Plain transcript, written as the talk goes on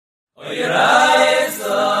So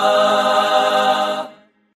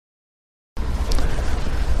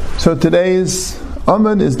today's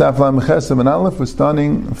Amud is Daf Lamed Ches and Aleph. We're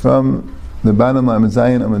starting from the bottom, Lamed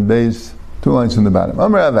Zayin, Amud Beis, 2 lines from the bottom.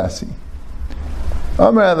 Amar Avasi.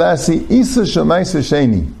 Amar Avasi, Isa Shel Ma'aser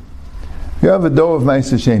Sheni. You have a dough of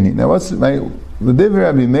Ma'aser Sheni. Now what's my L'divrei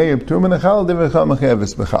Rabbi Meir P'tur min Echal, L'divrei Chacham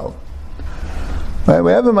Mechayeves B'Chal. Right,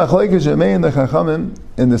 we have a Machlekes Shemei in the Chachamim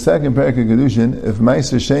in the second parak of Kedushin. If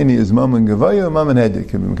Ma'aser Sheni is Mammon Gevaya or Mammon Hedek,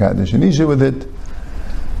 can be Mekadosh an Isha with it.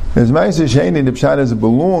 As Ma'aser Sheni, the Pshat is it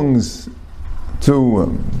belongs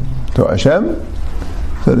to Hashem,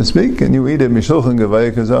 so to speak, and you eat it Mishulchan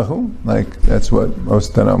Gevaya Kazachu, like that's what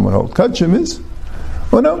most Tanam would hold Kachim is.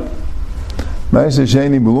 Well, no. Ma'aser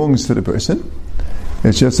Sheni belongs to the person.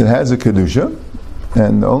 It's just it has a Kedusha,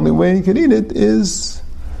 and the only way you can eat it is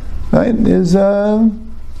in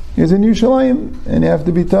Yerushalayim, and you have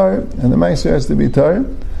to be tar, and the Ma'aser has to be tar,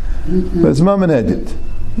 but it's Mammon Hedit.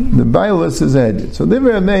 The Bailus is Hedit. So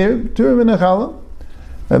Divrei Meir, P'tur min Echala,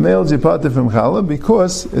 a male is Yipater from Chala,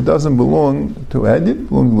 because it doesn't belong to Hedit, it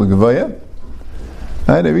belongs to Gevaya.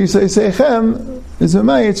 And if you say Seichem, it's a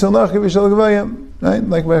Mayit, Shal Nachiv Shal Gevaya, right,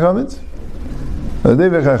 like by Chametz.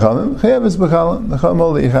 Divrei Chachamim, Chayeves B'Chala, the Chacham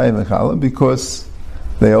hold the Chayev B'Chala, because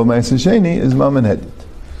they hold Ma'aser Sheni is Mammon Hedit.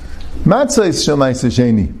 Matzah is Shal Ma'aser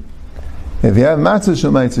Sheni. If you have Matzah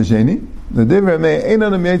Shal Ma'aser Sheni, the Divrei Meir, Ein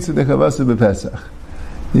Adam Yetzir Dechavasa B'Pesach.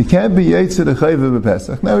 You can't be Yetzir D'Chayva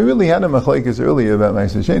B'Pesach. Now, we really had a machlekes earlier about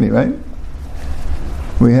Ma'aser Sheni, right?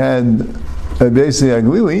 We had Beisi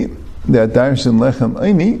Aglili that Darshan Lechem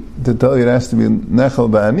Eini to tell you it has to be Nechel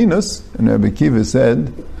Ba'aninus, and Rabbi Kiva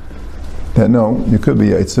said that no, you could be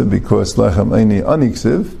Yetzir because Lechem Eini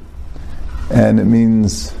Aniksiv, and it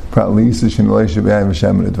means probably Yisrael and Elisha B'Ayim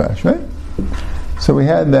Hashem and Advash, right? So we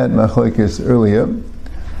had that machlekes earlier,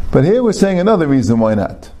 but here we're saying another reason why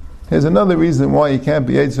not. Here's another reason why you can't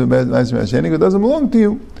be Yetzir Ma'aser Sheni, because it doesn't belong to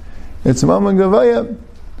you. It's Mammon Gevaya.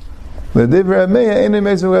 L'divrei Meir Ein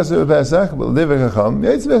Yetzir B'Pesach, but L'divrei Chacham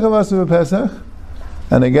Yetzir B'Pesach.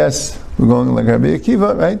 And I guess we're going like Rabbi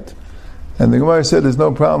Akiva, right? And the Gemara said there's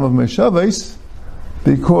no problem of Meshavos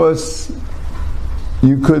because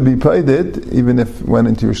you could be paid it, even if it went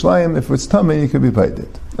into Yerushalayim. If it's Tamei, you could be paid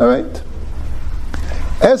it. All right.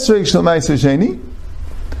 Esrog Shel Ma'aser Sheni.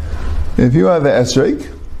 If you have an esrog,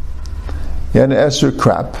 you had an esrog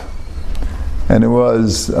crop, and it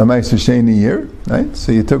was a Ma'aser Sheni year, right?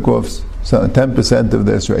 So you took off 10% of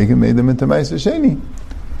the esrog and made them into Ma'aser Sheni.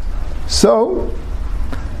 So,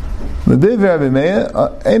 L'divrei Rabbi Meir,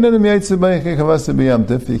 Ein Adam Yetzir B'Chavasa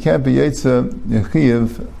B'Yamtif. You can't be Yetzir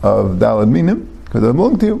Yechiv of Dalad Minim because it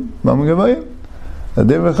belongs to you. Mammon Gevaya.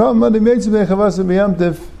 L'divrei Chacham Adam Yetzir B'Chavasa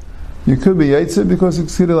B'Yamtif. You could be Yetzir because it's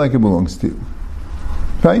considered like it belongs to you.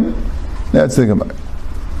 Fine? That's the Gemara.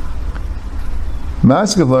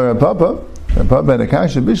 Maskav la Rapapa had a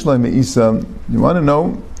kasha bishlai me'isa. You want to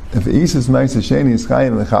know if Isa's Ma'aser Sheni is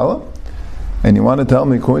Chayev L'Chala, and you want to tell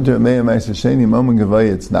me according to Meir Ma'aser Sheni Mammon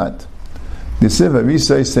Gevaya it's not. The Siv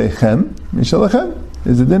Arisay Seichem Mishalachem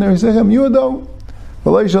is the dinner Seichem Yudo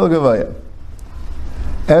V'Loi Shal Gevaya.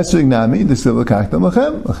 Esrig Nami the Siv L'Kachtam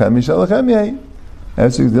Lachem Lachem Mishalachem Yei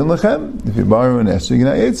Esrig Din Lachem. If you borrow an Esrig you're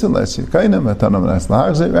not Yetzir unless you're Kainam Hatanam Nas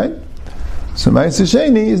Laharzit, right? So Ma'aser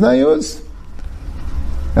Sheni is not yours.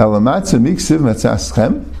 What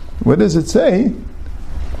does it say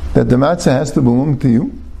that the matzah has to belong to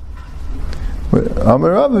you? You have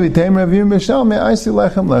a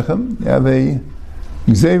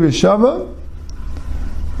gzei shava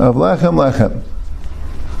of lechem lechem.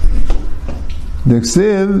 The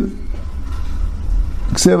gzei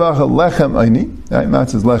achal lechem aini, right?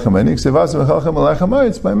 Matzah is lechem aini. Gzei v'asem lechem lechem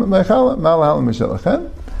aritz by chala malahal mishalachem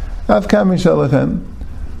avkam mishalachem.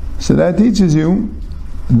 So that teaches you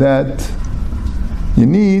that you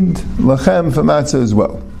need lachem for matzah as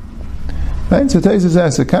well. Right? So Taisus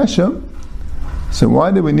asks a kasha. So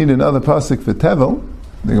why do we need another pasuk for tevel?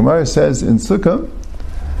 The Gemara says in Sukkah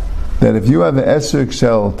that if you have an esrog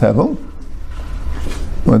shel tevel,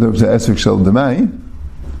 whether it's an esrog shel demai,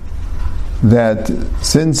 that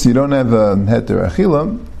since you don't have a heter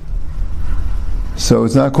achila, so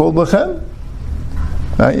it's not called lachem.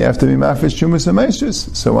 Right? You have to be mafish chumas and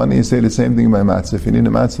meishes. So why don't you say the same thing by matzah? If you need a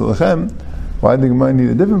matzah lachem, why do you need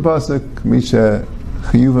a different pasuk? Misha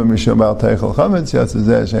chiyuva mishum al teichel chametz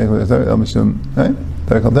yatzazeh sheichel al mishum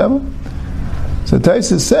teichel tevel. So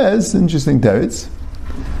Taisus says, interesting teretz,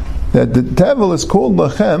 that the tevel is called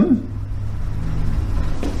lachem.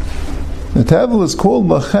 The tevel is called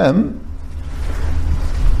lachem.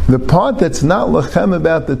 The part that's not lachem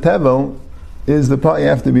about the tevel is the part you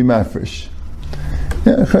have to be mafresh.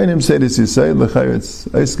 Chayim say this, you say, l'chayr it's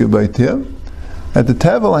Eiske Baitia, that the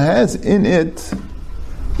Tevel has in it,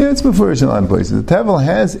 it's before in a lot of places, the Tevel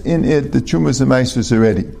has in it the Trumas and Maasros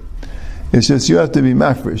already. It's just you have to be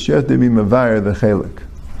mafresh, you have to be mavayr the chelik.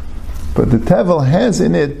 But the Tevel has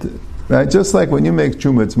in it, right, just like when you make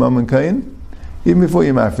Truma, it's Mam and Kayin, even before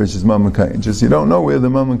you mafresh, it's Mam and Kayin, just you don't know where the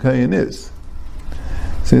Mam and Kayin is.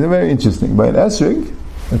 So they're very interesting. By an esrig,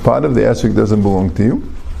 a part of the esrig doesn't belong to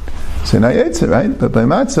you. So now it's right? But by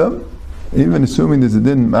matzah, even assuming there's a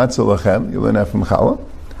din matzah lachem, you learn that from challah.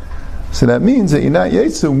 So that means that you're not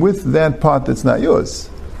yetzer with that part that's not yours.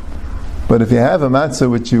 But if you have a matzah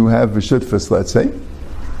which you have v'shutfus, let's say,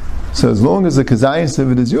 so as long as the kazayas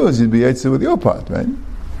of it is yours, you'd be yetzer with your part, right?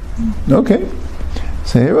 Okay.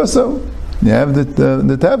 So here also, you have the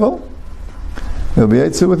tevel, you'll be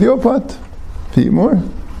yetzer with your part. Eat more.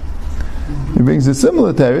 He brings a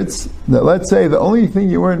similar teretz that let's say the only thing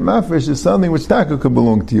you weren't mafresh is something which taka could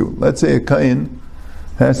belong to you. Let's say a kain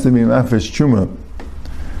has to be mafresh truma,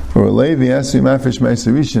 or a levi has to be mafresh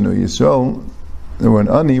meiser rishon, or Yisrael, or an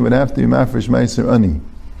ani would have to be mafresh meiser ani.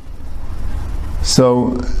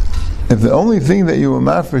 So, if the only thing that you were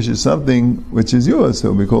mafresh is something which is yours, so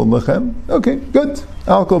it'll be called lachem. Okay, good.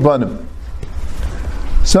 Al kol banim.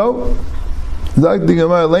 So, like the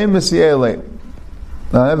Gemara, leim mesiyeh leim.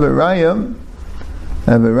 I have a raya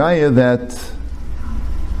that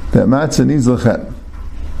matzah needs lechem.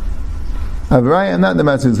 I have a raya, not the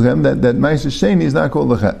matzah needs lechem, that ma'aser sheni is not called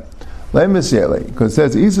lechem. Leim mesiyele, because it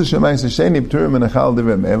says isa shema'aser sheni b'turim and achal de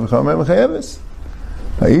Rebbe Meir v'chamer v'chayeves.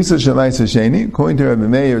 Isa shema'aser sheni, according to Rebbe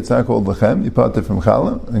Meir, it's not called lechem. You part it from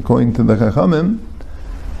challah, and according to the chachamim,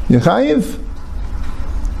 yechayev.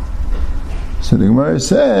 So the Gemara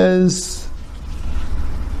says.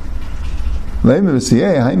 Leim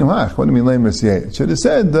mesiyeh, hainu hach. What do you mean leim mesiyeh? It should have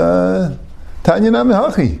said Tanya na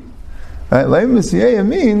mehachi. Right? Leim mesiyeh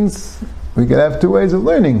means we could have two ways of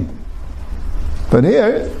learning. But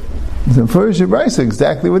here, the first Shemraisa,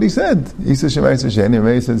 exactly what he said. Isa Shemraisa Sheni,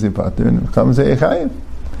 Rei says Ipater, and comes a Yechayev.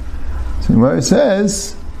 So Gemara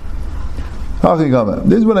says, Hachi Gama.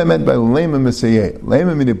 This is what I meant by leim mesiyeh.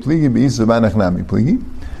 Leim midi pligi b'isa banach nami pligi.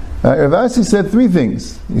 Rav Asi said three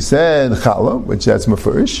things. He said challah, which that's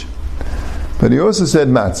mafurish. But he also said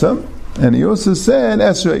matzah, and he also said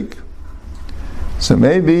esrog. So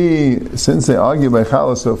maybe, since they argue by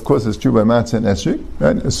challah, so of course it's true by matzah and esrog,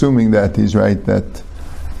 right? Assuming that he's right, that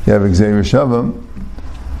you have exeir shavam,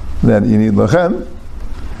 that you need lachem.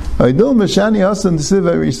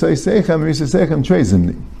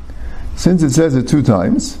 Since it says it two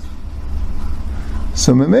times,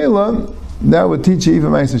 so memela, that would teach you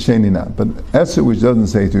even ma'aser sheni not. But esrog, which doesn't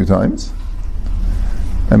say two times,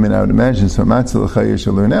 I mean, I would imagine some matzah l'chayir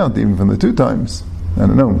should learn out even from the two times. I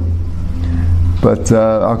don't know. But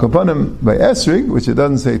al kapanim by esrig, which it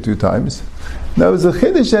doesn't say two times. Now, the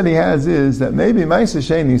chiddush that he has is that maybe ma'aser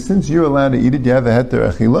sheni, since you're allowed to eat it, you have a heter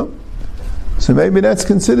achila, so maybe that's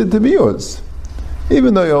considered to be yours,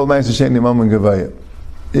 even though you hold ma'aser sheni mam and gavaya.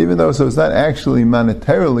 Even though, so it's not actually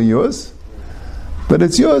monetarily yours, but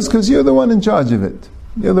it's yours because you're the one in charge of it.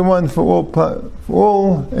 You're the one for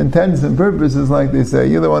all intents and purposes, like they say,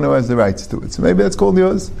 you're the one who has the rights to it. So maybe that's called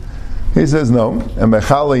yours. He says no, and by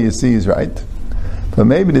challah you see he's right. But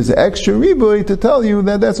maybe there's an extra ribuy to tell you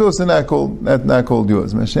that that's also not called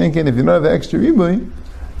yours. Mashenkin, if you don't have extra ribuy,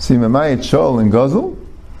 see mamayit shol and gozel,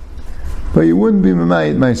 but you wouldn't be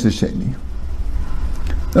mamayit ma'aser sheni.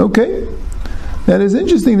 Okay, that is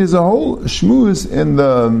interesting. There's a whole shmuz in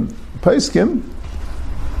the Paiskim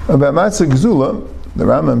about matzah gzula. The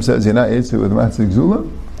Rambam says you're not yetzer with matzah gzula.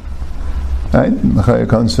 Right? Machaya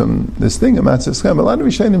comes from this thing, a matzah schem. A lot of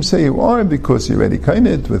Rishonim say you are because you're already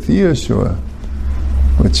kainit with yish or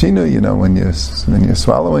with chino. You know, when you're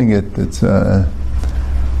swallowing it, it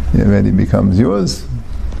already becomes yours.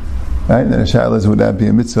 Right? And the shaila would that be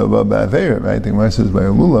a mitzvah ba'aveira? Right? The Gemara says by a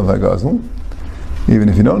lulav hagazel. Even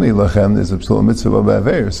if you don't eat lachem, there's a psul mitzvah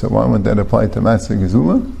ba'aveira. So why wouldn't that apply to matzah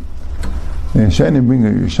gzula? And Shani bring a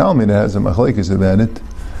Yerushalmi that has a machlekes about it.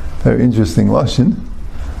 Very interesting lashon.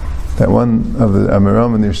 That one of the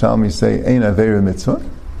Amoraim and the Yerushalmi say ein aveira mitzvah.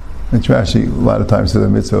 And Rashi a lot of times says a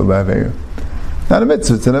mitzvah ba'aveira. Not a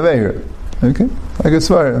mitzvah, it's an aveira. Okay, like a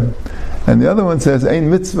svara. And the other one says ein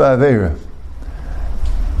mitzvah aveira,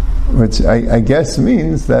 which I guess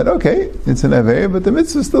means that okay, it's an aveira, but the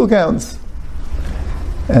mitzvah still counts.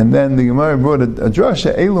 And then the Gemara brought a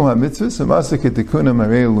drasha, Elu ha-mitzvahs, Amasa ketikuna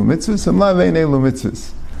marei elu mitzvahs, Amla vein elu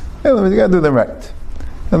mitzvahs. You got to do them right.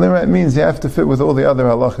 And the right means you have to fit with all the other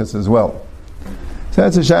halachas as well. So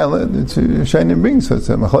that's a shayla, it's a shaynim brings, so it's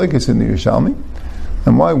a machlekes in the Yerushalmi.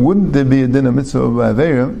 And why wouldn't there be a din of mitzvah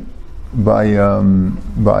ba'aveira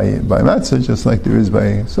matzah, just like there is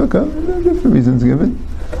by sukkah. There are different reasons given.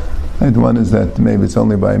 And one is that maybe it's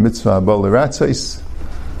only by mitzvah bol ratzos,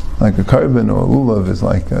 like a carbon, or lulav is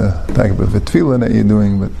like a type of a tefillah that you're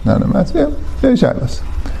doing, but not a matzah. Yeah, there's shaylas.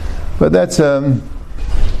 But that's a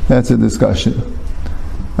discussion,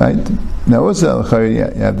 right? Now also you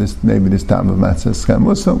have this time of matzah skam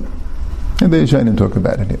also, and they try to talk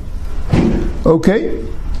about it here. Okay,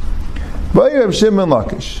 Vayirav Shimon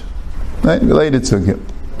Lakish, right? Related to him.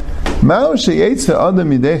 Ma'u she'yetzer adam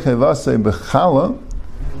midei chayvasei b'chala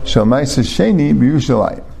shel ma'aser sheni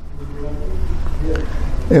b'Yushalayim.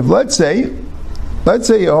 If let's say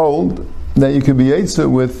you hold that you could be yetzer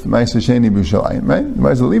with ma'aser sheni b'Yushalayim, right?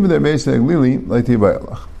 Ma'aser liba there basic lili like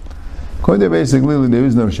tibayalach. According to basic lili, there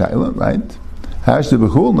is no shayla, right? Hashta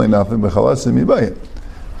b'chul ne'nafim b'chalasim mibayit.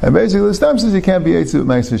 And basically, the Stam says you can't be yetzer with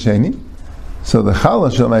ma'aser sheni. So the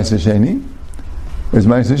chala shel ma'aser sheni is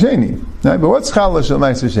ma'aser sheni, right? But what's chala shel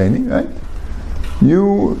ma'aser sheni, right?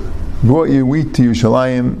 You brought your wheat to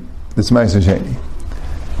Yerushalayim, that's ma'aser sheni,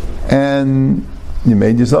 and you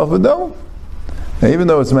made yourself a dough. Now, even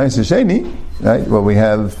though it's ma'aser sheni, right? Well, we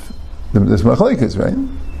have this machlekes, right?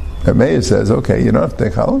 The Meir says, okay, you don't have to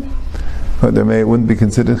take chala, but the Meir wouldn't be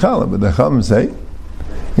considered chala. But the Chacham say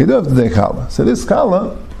you do have to take chala. So this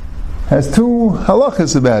chala has two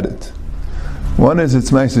halachas about it. One is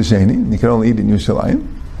it's ma'aser sheni, you can only eat it in Yerushalayim,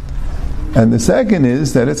 and the second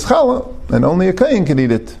is that it's chala, and only a kohen can eat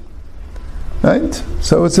it, right?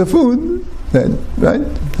 So it's a food that, right,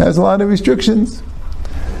 has a lot of restrictions.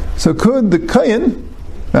 So could the kohen,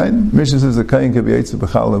 right? Mishnah says the kohen could be yetzer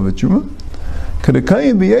b'chala v'tshuma. Could a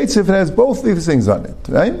kohen be yetzer if it has both these things on it,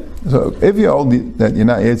 right? So if you hold that you're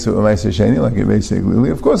not yetzer with ma'aser sheni, like you basically,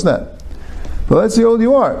 of course not. But let's say how old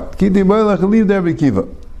you are. Kiti boilach leave there b'kiva.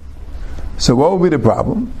 So what would be the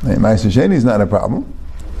problem? Ma'aser sheni is not a problem,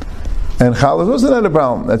 and chala is also not a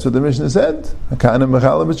problem. That's what the Mishnah said. Hakana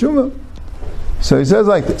b'chala b'tshuma. So he says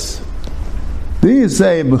like this: do you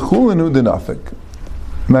say b'chulin hu denafik?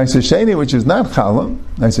 Ma'aser sheni, which is not chala,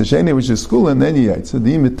 ma'aser sheni, which is skulin, then you yetzer.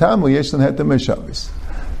 The mitamu yeshlan hetem meshavis.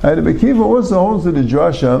 And the Bekiva also holds to the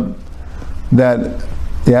drasha that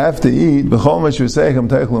you have to eat b'chol meshusechem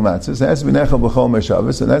teichlu matzos. It has to be nechal b'chol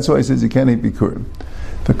meshavis, and that's why he says you can't eat bikurim.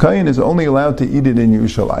 The kohen is only allowed to eat it in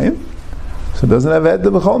Yerushalayim, so it doesn't have head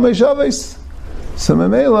to b'chol meshavis. So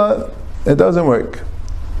memela, it doesn't work.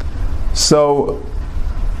 So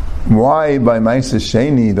why by ma'aser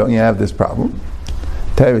sheni don't you have this problem?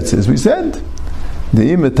 Teretz says we said the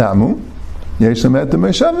imetamu yeshem head to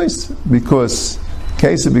meshavis, because in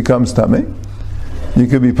case it becomes tamei, you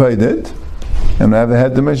could be paid it and have a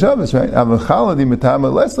head to meshavis, right? Avachala the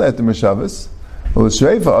imetamu less head to meshavis, well it's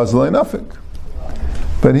shreifa azloi nafik.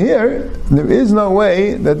 But here, there is no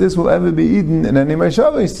way that this will ever be eaten in any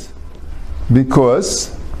meshavis,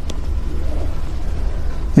 because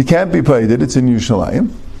you can't be paid it, it's in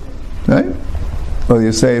Yerushalayim, right? Well,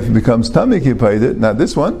 you say if it becomes tamik, you paid it, not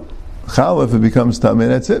this one. Chala, if it becomes tamik,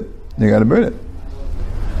 that's it. You got to burn it,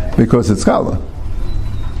 because it's chala.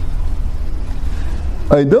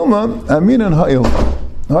 Aydilma, amin and ha'il.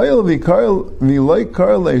 Ha'il v'loy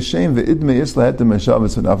karl le'shem v'idme yisla het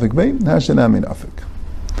meshavis v'nafik b'y, hashen amin afik.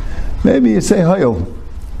 Maybe you say Hayil.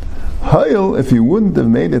 Hayil, if you wouldn't have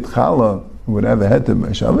made it Chala, would have a heter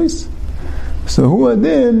meshavis. So who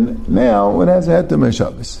adin now it has a heter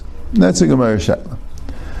meshavis. That's a Gemara Shaila.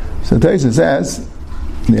 So Taisus asks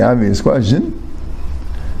the obvious question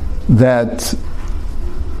that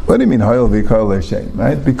what do you mean Hayil v'kar le'shem?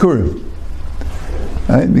 Right? Bikurim.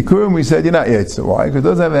 Right? Bikurim we said you're not yetzer. Why? Because it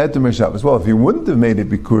doesn't have a heter meshavis. Well, if you wouldn't have made it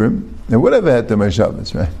Bikurim, it would have a heter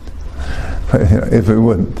meshavis, right? But, if it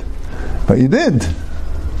wouldn't. But you did.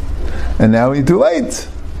 And now you're too late.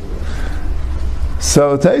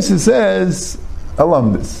 So Taisa says,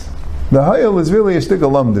 alumnus. The Hayil is really a shtik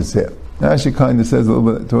alumnus here. Now she kind of says a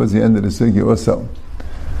little bit towards the end of the sugya also.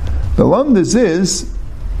 The alumnus is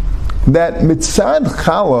that mitzad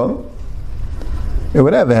chala, it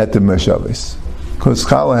would have a heter meshavis. Because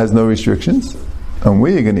chala has no restrictions. And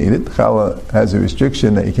where you're going to eat it, chala has a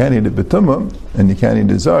restriction that you can't eat it betumah, and you can't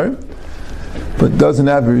eat it zar, but doesn't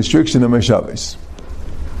have a restriction of meshavis.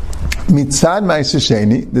 Mitzad ma'aser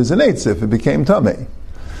sheni, there's an eitz if it became tamei.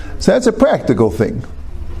 So that's a practical thing.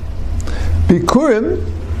 Bikurim,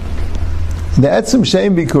 the etzem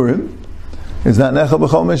shein bikurim, is not nechal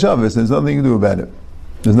b'chol meshavis. There's nothing you can do about it.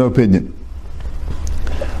 There's no opinion.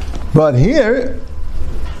 But here,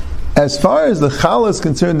 as far as the chala is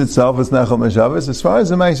concerned itself, it's nechal meshavis. As far as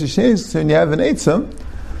the ma'aser sheni is concerned, you have an eitzah.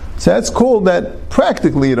 So that's called that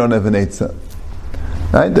practically you don't have an eitzah.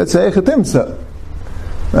 Right? That's a echetimsa.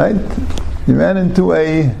 Right? You ran into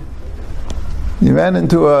a You ran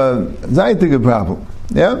into a Zaitige problem.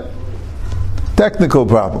 Yeah? Technical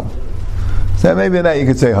problem. So maybe that you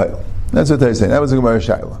could say Hayil. That's what they're saying. That was a Gemara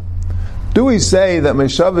Shaila. Do we say that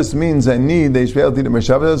Meshavas means I need the Ishmael to eat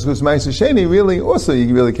Meshavas? Because Ma'aser Sheni really, also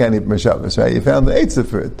you really can't eat Meshavas, right? You found the Eitzah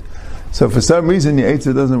for it. So for some reason your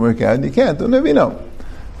Eitzah doesn't work out, you can't. Don't ever know.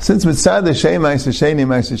 Since Mitzad Hashem Ma'aser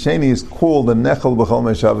Sheni is called a Nechel B'chol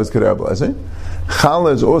Meshavas K'Rab Lezer.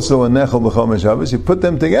 Challah is also a Nechel B'chol Meshavas. You put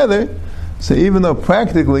them together, so even though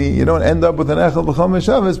practically you don't end up with an Nechel B'chol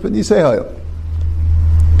Meshavas, but you say Hayil.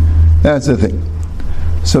 That's the thing.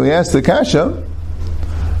 So he asked the Kasha,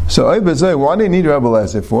 so why do you need Rabbi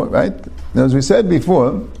Lezer for, right? Now, as we said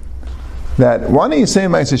before, that why don't you say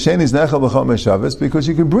Ma'aser Sheni is Nechel B'chol Meshavas? Because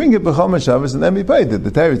you can bring it B'chol Meshavas and then be paid it. The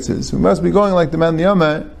Teretz says, we must be going like the man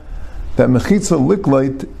Yama, that Mechitza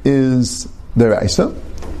Liklait is the Raisa,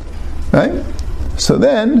 right? So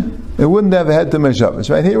then, it wouldn't have a head to Meshavas,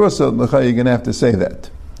 right? Here also, you're going to have to say that,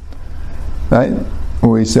 right?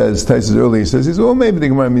 Or he says, Taisus earlier, he says, well, maybe the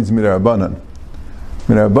Gemara means Midarabanan.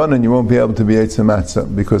 Midarabanan, you won't be able to be Eitzah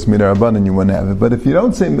Matzah, because Midarabanan you won't have it. But if you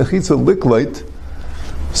don't say Mechitza Liklait,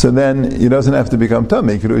 so then it doesn't have to become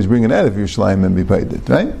tummy. You could always bring it out of Yerushalayim and be paid it,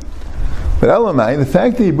 right? But Elamai, the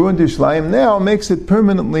fact that you brought into Yerushalayim now makes it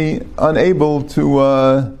permanently unable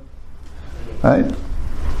to, right?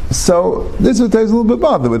 So this is what I was a little bit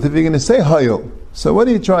bothered with. If you're going to say Hayil, so what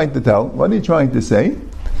are you trying to tell? What are you trying to say?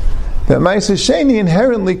 That Ma'aser Sheni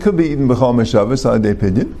inherently could be eaten b'chol Meshavas al yedei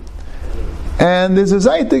pidyon, and there's a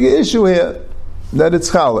Zaitige issue here that it's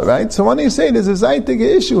Challah, right? So why don't you say there's a Zaitige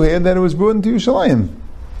issue here that it was brought into Yerushalayim?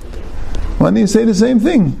 Why don't you say the same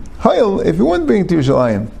thing? Hayil, if you wouldn't bring it to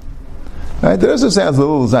Yerushalayim, right? That also sounds a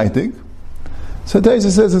little Zaitig. So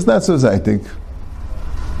Taisa says it's not so Zaitig.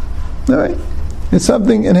 All right? It's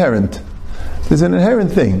something inherent. There's an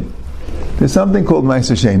inherent thing. There's something called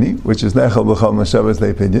Ma'aser Sheni, which is Nechel B'chol Meshavas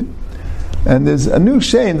Le'Pidyon, and there's a new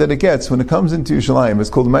shame that it gets when it comes into Yerushalayim. It's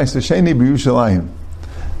called Ma'aser Sheni B'Yerushalayim.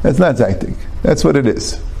 That's not Zaitig. That's what it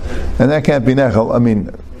is. And that can't be Nechel. I mean,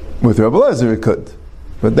 with Rabbi Lezer it could.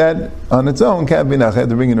 But that on its own can't be Nechel. I had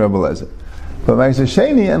to bring in Rabbi Lezer. But Ma'aser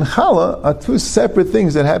Sheni and Challah are two separate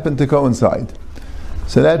things that happen to coincide.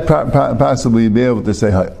 So that possibly be able to say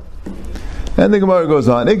Hayil. And the Gemara goes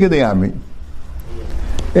on, Ikad the Amri.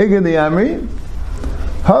 Ikad the Amri,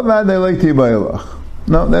 Havad Eleiti Ba'ilach.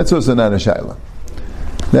 No, that's also not a Shaila.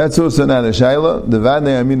 That's also not a Shaila. The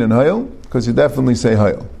Vadnei Amin and Hayil, because you definitely say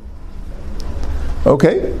Hayil.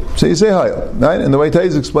 Okay, so you say Hayil, right? And the way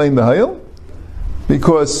Taiz explained the Hayil,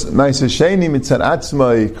 because Ma'aser Sheni Mitzad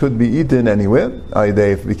Atzmai could be eaten anywhere, either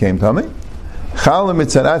if it became Tamei. Challah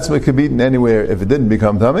Mitzad Atzmai could be eaten anywhere if it didn't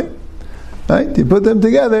become Tamei. Right? You put them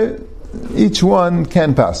together, each one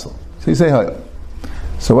can passel. So you say Hayil.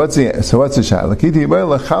 So what's the Shaila? Kiti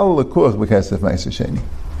Yibayla Chal L'Kuach B'Kesef Ma'aser Sheni.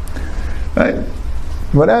 Right?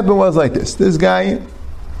 What happened was like this. This guy,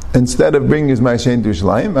 instead of bringing his Ma'aser Sheni to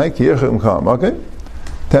Yerushalayim, right? Kiyachim Cham, okay?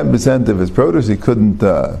 10% of his produce he couldn't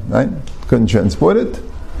transport it,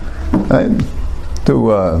 right?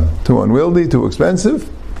 Too unwieldy, too expensive,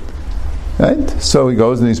 right? So he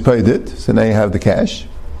goes and he's paid it. So now you have the cash,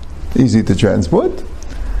 easy to transport.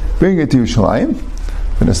 Bring it to Yerushalayim.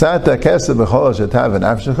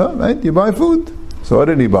 Right? You buy food. So what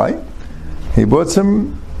did he buy? He bought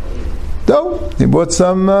some dough. He bought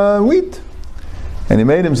some wheat, and he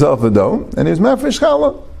made himself a dough, and he was mafresh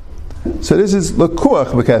challah. So this is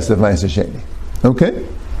l'kuach b'kesef Ma'aser Sheni. Okay.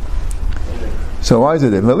 So why is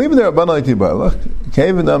it?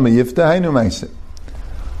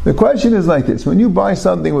 The question is like this: when you buy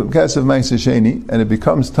something with b'kesef Ma'aser Sheni and it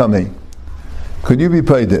becomes tamei, could you be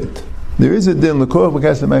paid it? There is a din, l'kuach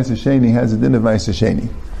b'kesef Ma'aser Sheni has a din of Ma'aser Sheni.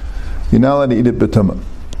 You're not allowed to eat it b'tumah.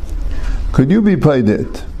 Could you be paid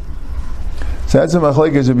it? So that's a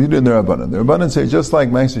machlekes of Yehuda and the Rabbanan. The Rabbanan say just like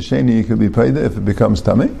Ma'aser Sheni, you could be paid it if it becomes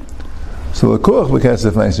tamei. So l'kuach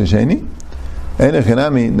b'kesef Ma'aser Sheni, and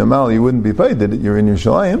echinami normal you wouldn't be paid it. You're in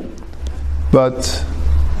Yerushalayim, but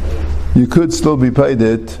you could still be paid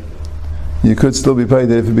it. You could still be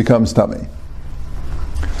paid it if it becomes tamei.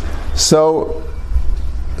 So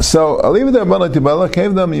I'll leave it there. Balak tibalak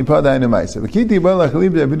cave them yipad ayin ma'aser. V'kiti balak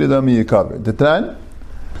leave there b'du dam yikaver. The tran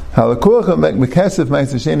halakuach b'kesef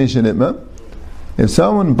Ma'aser Sheni shenitma. If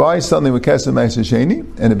someone buys something with kesef Ma'aser Sheni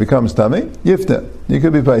and it becomes tamei, yifta, you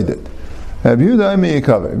could be paid it. Rabbi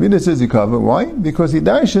Yehuda says yikaver. Why? Because he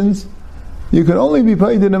darshans you can only be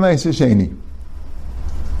paid in a Ma'aser Sheni.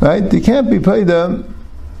 Right? You can't be paid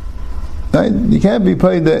right? You can't be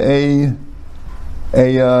paid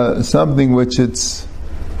a something which it's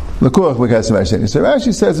l'kuach b'kesef Ma'aser Sheni. So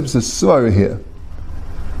Rashi says it's a svara here.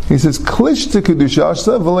 He says, Klish to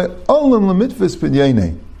Kedushasha v'le olam l'mitvus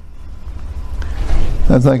p'dyene.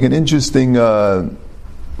 That's like an interesting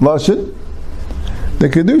lashon. The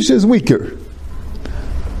Kedusha is weaker.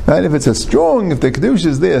 Right? If it's strong, if the Kedusha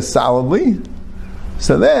is there solidly,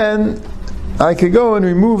 so then I could go and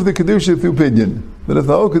remove the Kedusha through pidyon. But if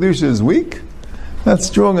the whole Kedusha is weak, that's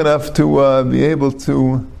strong enough to be able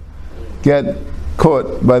to get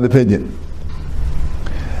caught by the pidyon.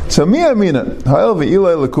 So mi amina ha'el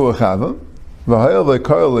ve'ilay l'kuach hava v'ha'el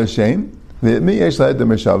ve'karol l'shem ve'mi yesh la'ed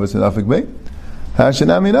d'mershavas and afik bey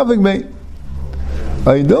ha'shenami afik bey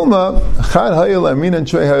Aydilma chad ha'el amina and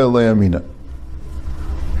trei ha'el le'amina.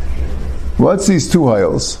 What's these two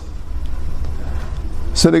ha'els?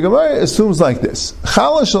 So the Gemara assumes like this: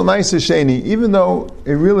 Chala shel ma'aser sheni, even though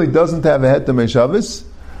it really doesn't have a het d'mershavas,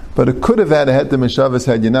 but it could have had a het d'mershavas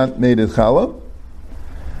had you not made it chala.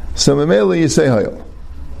 So memela you say ha'el.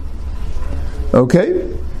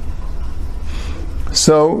 Okay?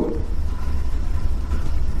 So,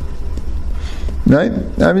 right?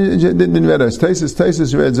 I mean, it didn't matter.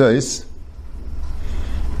 Taisus read Zeis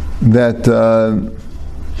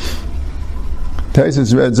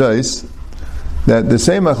that the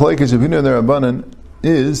same machlokes of Hinu and the Rabbanan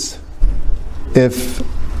is if,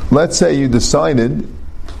 let's say, you decided,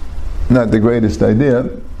 not the greatest idea,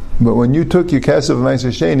 but when you took your kesef of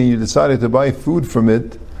Ma'aser Sheni, you decided to buy food from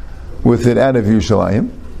it with it out of Yerushalayim,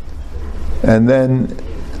 and then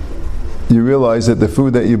you realize that the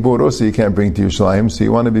food that you bought also you can't bring to Yerushalayim, so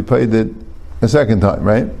you want to be paid it a second time,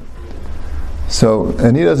 right? So,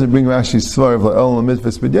 and he doesn't bring Rashi's svar of la'ol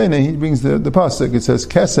mitvus b'dyene, he brings the pasuk. It says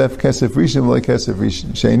kesef rishon v'le kesef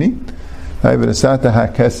rishon sheni. Right, but asata ha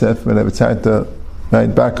kesef, whenever it's right,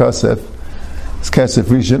 back kesef, it's kesef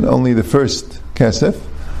rishon, only the first kesef.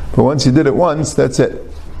 But once you did it once, that's it.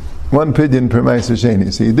 One pidyon per ma'aser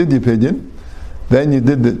sheni. So you did your pidyon, then you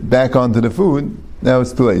did it back onto the food. Now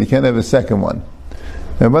it's too late. You can't have a second one.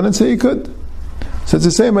 And why not say you could? So it's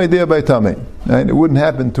the same idea by Tameh. Right? It wouldn't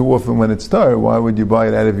happen too often when it's tar. Why would you buy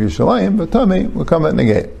it out of Yerushalayim? But Tameh will come at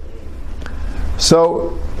negate.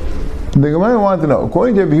 So the Gemara wanted to know,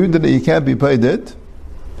 according to Rabbi Yehuda, that you can't be paid it.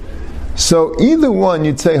 So either one,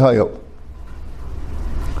 you'd say hayil.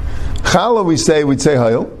 Chala, we'd say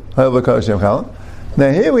hayil. Hayil v'kar Hashem chala.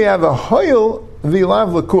 Now here we have a hayil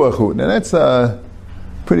v'lav l'kuach. Now that's a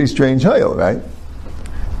pretty strange hayil, right?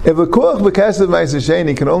 If a kuach b'kesef ma'aser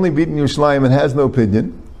sheni can only be in Yerushalayim and has no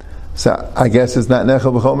pidyon, so I guess it's not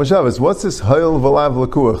nechel b'chol mashavas. What's this hayil v'lav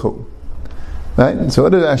l'kuach? Right? So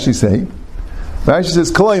what did Rashi say? Rashi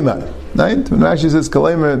says kalayma. Right? When Rashi says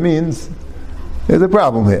kalayma, it means there's a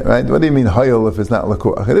problem here, right? What do you mean hayil if it's not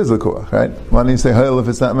l'kuach? It is l'kuach, right? Why don't you say hayil if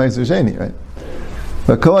it's not ma'aser sheni, right?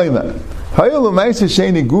 But kalayma. The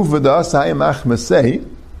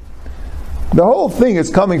whole thing is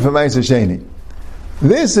coming from Ma'aser Sheni.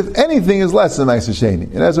 This, if anything, is less than Ma'aser Sheni.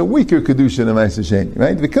 It has a weaker kedusha than Ma'aser Sheni,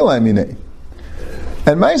 right?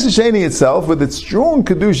 And Ma'aser Sheni itself, with its strong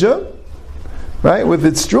kedusha, right, with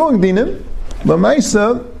its strong dinim,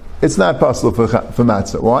 L'maisa, it's not possible for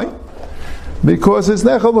matzah. Why? Because it's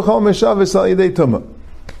nechal b'chol meshavos al yidei tumah.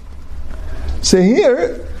 So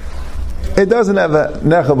here, it doesn't have a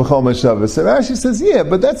nechel b'chol meshavos. So Rashi says, yeah,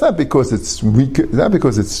 but that's not because it's weaker, it's not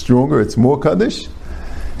because it's stronger, it's more kaddish,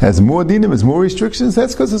 has more dinim, has more restrictions,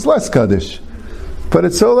 that's because it's less kaddish. But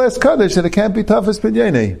it's so less kaddish that it can't be tough as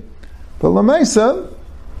pidyenei. But l'maisa,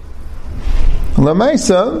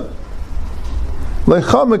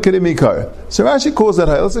 lechama kedimikar. So Rashi calls that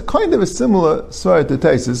hayil. It's a kind of a similar svar to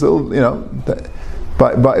Taisus.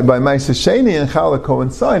 By Ma'aser Sheni and Chala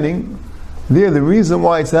coinciding, there, the reason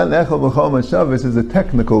why it's not nechel b'chol mashavos is a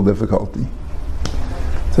technical difficulty.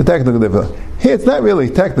 It's a technical difficulty. Here, it's not really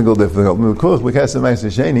technical difficulty. Because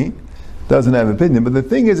Ma'aser Sheni doesn't have opinion, but the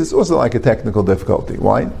thing is, it's also like a technical difficulty.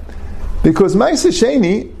 Why? Because Ma'aser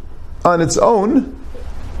Sheni, on its own,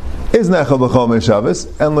 is nechel b'chol meshavos,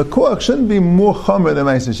 and l'kuach shouldn't be more chomer than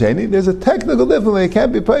Ma'aser Sheni. There's a technical difficulty; it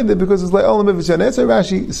can't be paid there because it's like olam mitzvah. That's why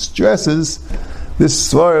Rashi stresses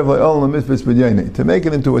this svar of like olam mitzvah b'dyene to make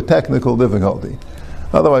it into a technical difficulty.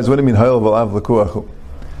 Otherwise, what do you mean hayil v'lav l'kuach?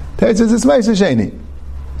 It says it's Ma'aser Sheni.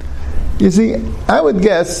 You see, I would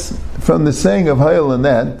guess from the saying of hayil and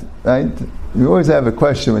that, right? You always have a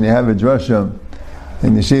question when you have a drasha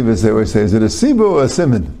in yeshivas. They always say, "Is it a sibu or a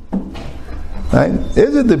simon?" Right?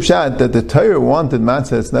 Is it the pshat that the Torah wanted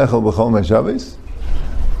matzah as nechel b'chol meshavos?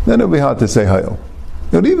 Then it would be hard to say hayil.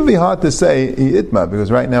 It would even be hard to say itma,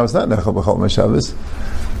 because right now it's not nechel b'chol meshavos,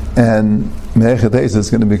 and me'echet is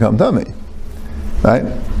going to become tummy. Right?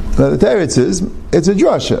 Now the Torah says it's a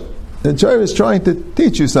drasha. The Torah is trying to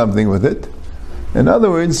teach you something with it. In other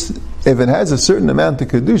words, if it has a certain amount of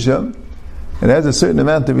kedusha, it has a certain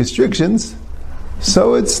amount of restrictions,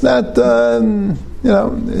 so it's not,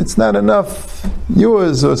 it's not enough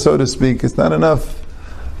yours, or so to speak, it's not enough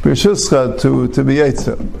b'rshuscha to be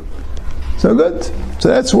yetzer. So good. So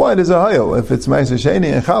that's why there's a hayil. If it's Ma'aser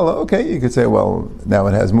Sheni and Challah, okay, you could say, well, now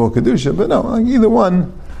it has more kedusha, but no, like either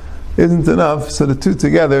one isn't enough, so the two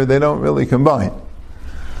together, they don't really combine.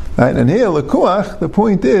 Right? And here, Lekuach, the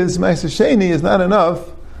point is, Ma'aser Sheni is not enough.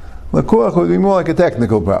 Lekuach would be more like a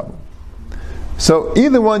technical problem. So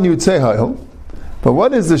either one you'd say hayil, but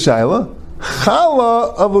what is the shaila?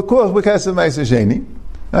 Challah of Lekuach because of Ma'aser Sheni.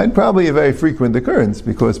 Right? Probably a very frequent occurrence,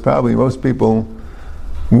 because probably most people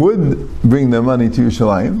would bring their money to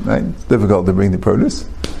Yerushalayim, right? It's difficult to bring the produce.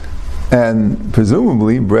 And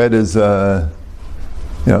presumably bread is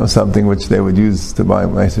something which they would use to buy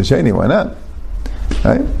Ma'aser Sheni. Why not?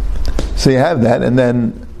 Right? So you have that, and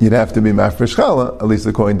then you'd have to be mafresh challah, at least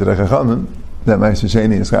according to the Chachamim, that Ma'aser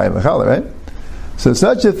Sheni is chayim v'challah, right? So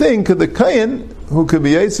such a thing, could the kayin, who could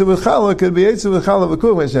be yetzer with challah, could be yetzer with challah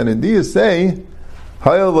v'kuch v'shen. Do you say,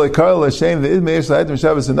 hayel v'karl Hashem v'id me'esh l'ayim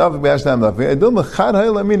Shabbos and nafik b'yashnam nafik, edul mechad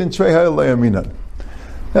hayel amin and trei hayel l'yaminan.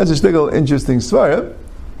 That's a shtickle interesting svara,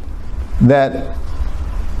 that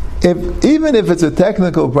even if it's a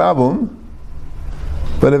technical problem,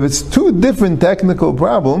 but if it's two different technical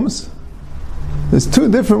problems, there's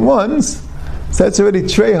two different ones, so that's already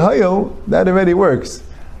trei hayel, that already works.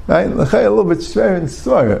 Right? L'chai a little bit shver and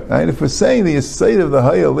svara. Right? If we're saying the state of the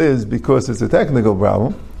hayel is because it's a technical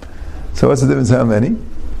problem, so what's the difference how many?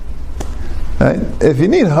 Right? If you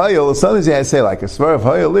need hayel, sometimes you have to say like a svar of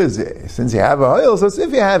hayel is, since you have a hayel, so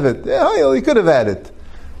if you have it, hayel, you could have had it.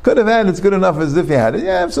 Could have had it's good enough as if you had it.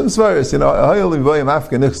 Yeah, have some svaris, hayel in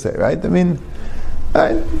afka nichse, right? I mean,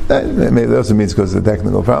 right? That maybe that also means because of the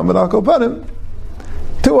technical problem, but I'll go upon him.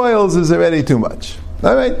 2 hayels is already too much.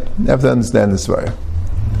 All right? You have to understand the svar.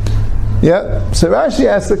 Yeah, so Rashi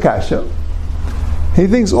asks the kasha. He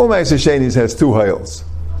thinks all Ma'aser Shenis has 2 hayels.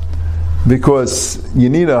 Because you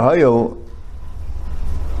need a hayel,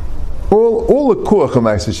 all the kuach of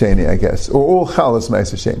Ma'aser Sheni, I guess, or all chalas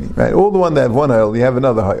Ma'aser Sheni, right? All the one that have 1 hayel, you have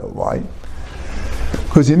another hayel. Why?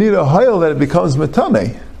 Because you need a hayel that it becomes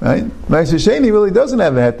matane, right? Ma'aser Sheni really doesn't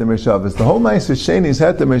have a heter meshavas. The whole Ma'aser Sheni is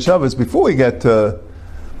heter meshavas before we get to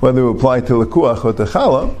whether we apply to lekuach or to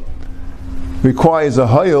chala, requires a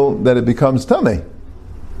hayel that it becomes tamei.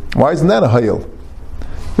 Why isn't that a hayel?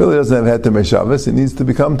 It really doesn't have heter meshavas. It needs to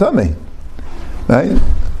become tamei. Right?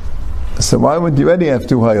 So why would you already have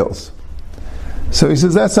 2 hayels? So he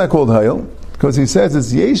says that's not called hayel, because he says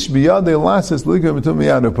it's yesh biyadei lasses ligam mitum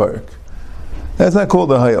miyadu parak. That's not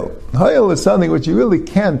called a hayel. Hayel is something which you really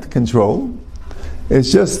can't control.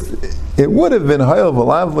 It's just, it would have been hayel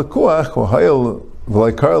v'lav lekuach, or hayel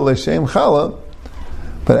v'laikar l'shem chala,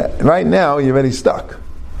 but right now you're already stuck.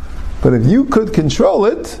 But if you could control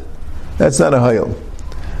it, that's not a hayel. So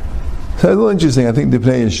it's a little interesting. I think the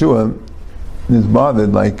Pnei Yeshua is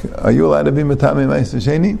bothered, like, are you allowed to be Matame Ma'aser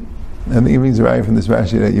Sheni? I think he brings a right from this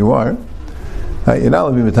Rashi that you are. You're not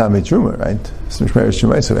allowed to be Matame Truma, right? It's Mishmeres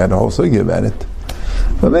Shumai, so we had a whole sugi about it.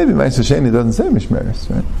 But maybe Ma'aser Sheni doesn't say Mishmeres,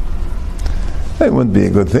 right? It wouldn't be a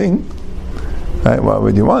good thing, right? Why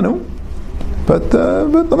would you want to? But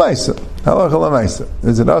L'maisa, halacha L'maisa.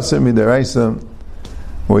 Is it Aser Midaraisa,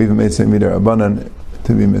 or even Meitzei Midarabanan,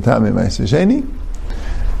 to be Matame Ma'aser Sheni?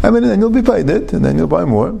 I mean, then you'll be paid it, and then you'll buy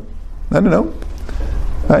more. I don't know.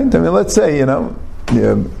 Right? I mean, let's say, you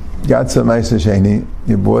got some Ma'aser Sheni,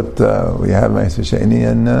 you bought, we have Ma'aser Sheni,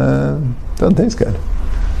 and doesn't taste good.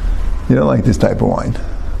 You don't like this type of wine.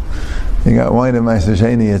 You got wine in Ma'aser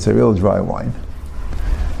Sheni, it's a real dry wine.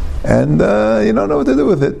 And you don't know what to do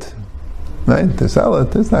with it. Right? To sell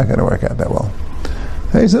it, it's not going to work out that well.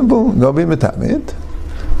 Very simple. Go be Matame it,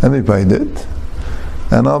 and be paid it,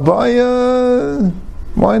 and I'll buy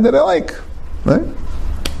wine that I like. Right?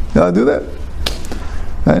 I'll do that.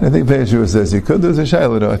 Right? I think Pnei Yeshua says you could. There's a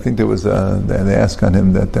shayla though. I think there was they ask on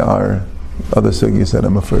him that there are other sugis that are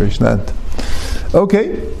mafurish not.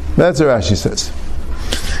 Okay, that's what Rashi says.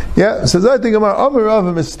 Yeah, says I think about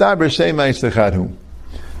Rava mistaber shem ma'aser chadhu.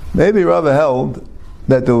 Maybe Rava held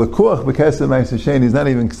that the lekuach b'kesed ma'aser sheni is not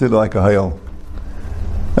even considered like a hayel.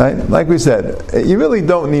 Right? Like we said, you really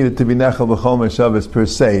don't need it to be nechel b'chol meshavas per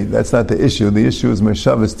se. That's not the issue. The issue is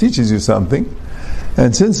meshavas teaches you something.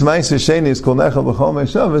 And since Ma'aser Sheni is called Nechel B'chol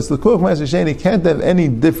Meshavas, the Lekuach Ma'aser Sheni can't have any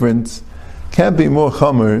difference, can't be more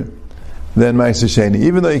Chomer than Ma'aser Sheni,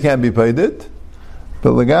 even though you can't be paid it.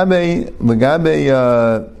 But Legabe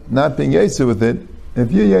not being Yetzer with it,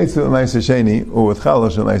 if you're Yetzer with Ma'aser Sheni, or with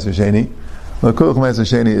Chalosh with Ma'aser Sheni, Lekuach Ma'aser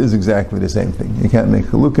Sheni is exactly the same thing. You can't make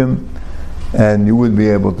Chalukim, and you would be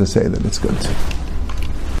able to say that it's good.